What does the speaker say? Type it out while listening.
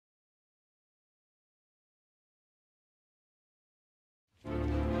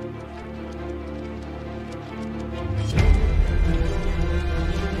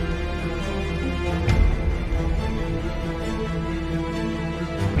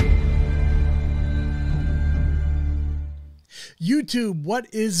YouTube,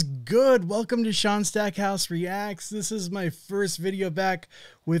 what is good? Welcome to Shaun Stackhouse Reacts. This is my first video back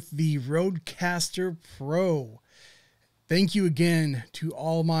with the Rodecaster Pro. Thank you again to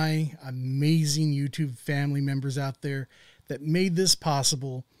all my amazing YouTube family members out there that made this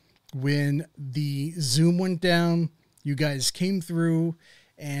possible. When the Zoom went down, you guys came through,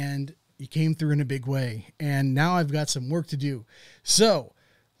 and you came through in a big way. And now I've got some work to do. So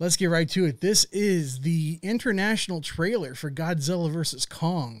let's get right to it. This is the international trailer for Godzilla vs.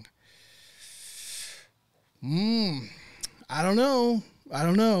 Kong. I don't know.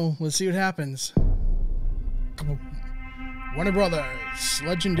 Let's see what happens. Warner Brothers,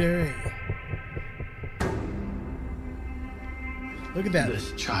 legendary. Look at that.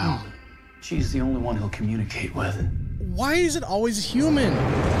 This child, she's the only one he'll communicate with. Why is it always human?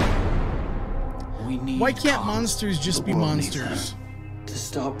 We need Why can't Kong. monsters just The be world needs monsters? him to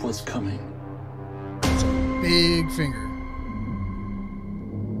stop what's coming. It's a big finger.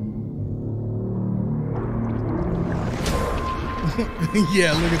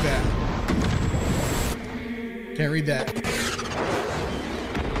 Yeah, look at that. Can't read that.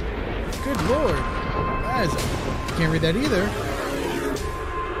 Good Lord. Can't read that either.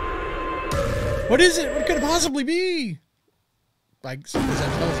 What is it? What could it possibly be? Like, as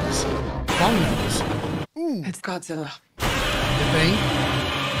that tells us. Kong knows. Ooh. It's Godzilla. You think?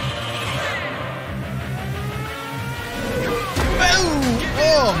 Boom!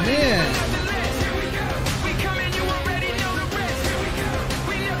 Oh, man.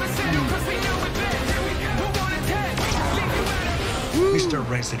 Mr.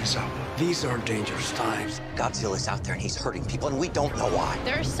 Rezakisawa, these are dangerous times. Godzilla's out there and he's hurting people, and we don't know why.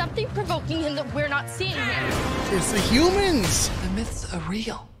 There's something provoking him that we're not seeing here. It's the humans. The myths are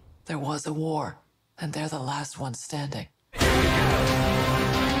real. There was a war, and they're the last ones standing.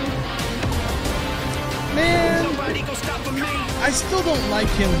 Man, I still don't like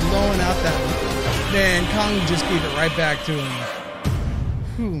him blowing out that. Man, Kong just gave it right back to him.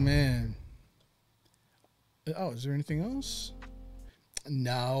 Whew, man. Oh, is there anything else?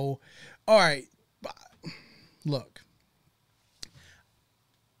 No. All right. Look.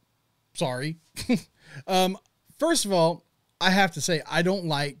 Sorry. First of all, I have to say I don't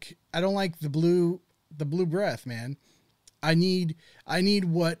like the blue breath, man. I need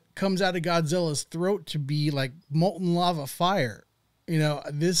what comes out of Godzilla's throat to be like molten lava fire. You know,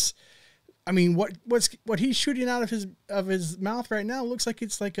 this, I mean, what he's shooting out of his mouth right now looks like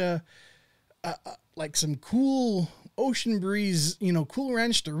it's like like some cool ocean breeze, you know, Cool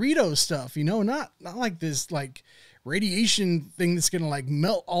Ranch Doritos stuff, you know, not like this like radiation thing that's gonna like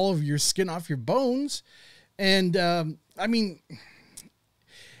melt all of your skin off your bones. And I mean,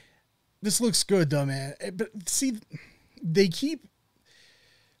 this looks good though, man. But see,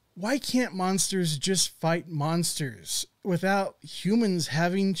 why can't monsters just fight monsters without humans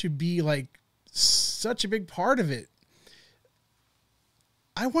having to be like such a big part of it?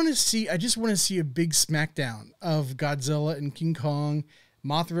 I just want to see a big smackdown of Godzilla and King Kong,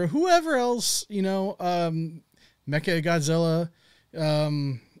 Mothra, whoever else, you know, Mecha Godzilla,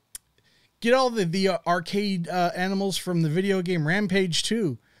 get all the arcade animals from the video game Rampage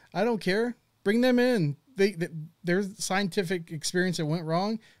 2. I don't care. Bring them in. Their scientific experience that went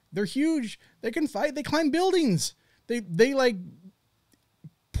wrong. They're huge. They can fight. They climb buildings. They like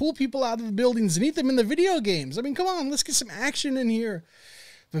pull people out of the buildings and eat them in the video games. I mean, come on, let's get some action in here.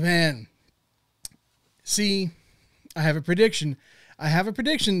 But man, see, I have a prediction. I have a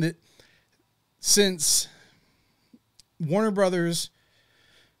prediction that since Warner Brothers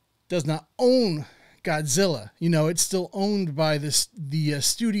does not own Godzilla, you know, it's still owned by the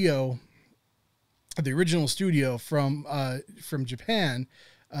studio, the original studio from Japan,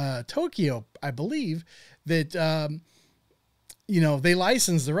 Tokyo, I believe, that you know, they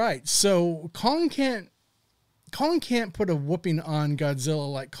license the rights. So Kong can't put a whooping on Godzilla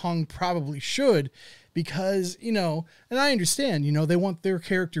like Kong probably should, because, you know, and I understand, you know, they want their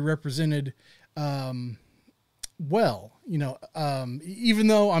character represented well, you know, even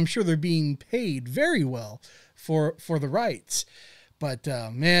though I'm sure they're being paid very well for the rights. But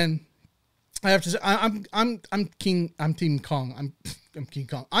man, I have to say, I'm Team Kong. I'm King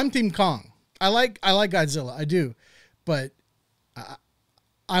Kong. I'm Team Kong. I like Godzilla. I do, but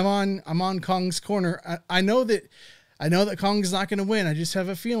I'm on Kong's corner. I know that Kong's not going to win. I just have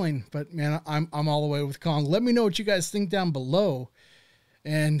a feeling, but man, I'm all the way with Kong. Let me know what you guys think down below.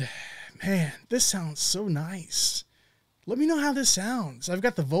 And man, this sounds so nice. Let me know how this sounds. I've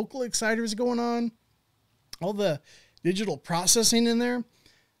got the vocal exciters going on, all the digital processing in there.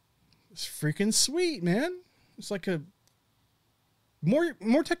 It's freaking sweet, man. It's like a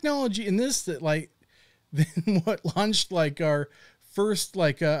more technology in this that like than what launched like our first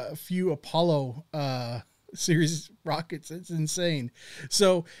like a few Apollo series rockets. It's insane.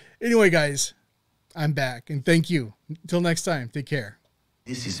 So anyway, guys, I'm back, and thank you. Until next time, take care.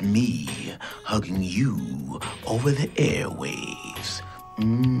 This is me hugging you over the airwaves.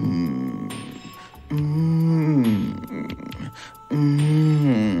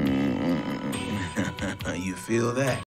 You feel that?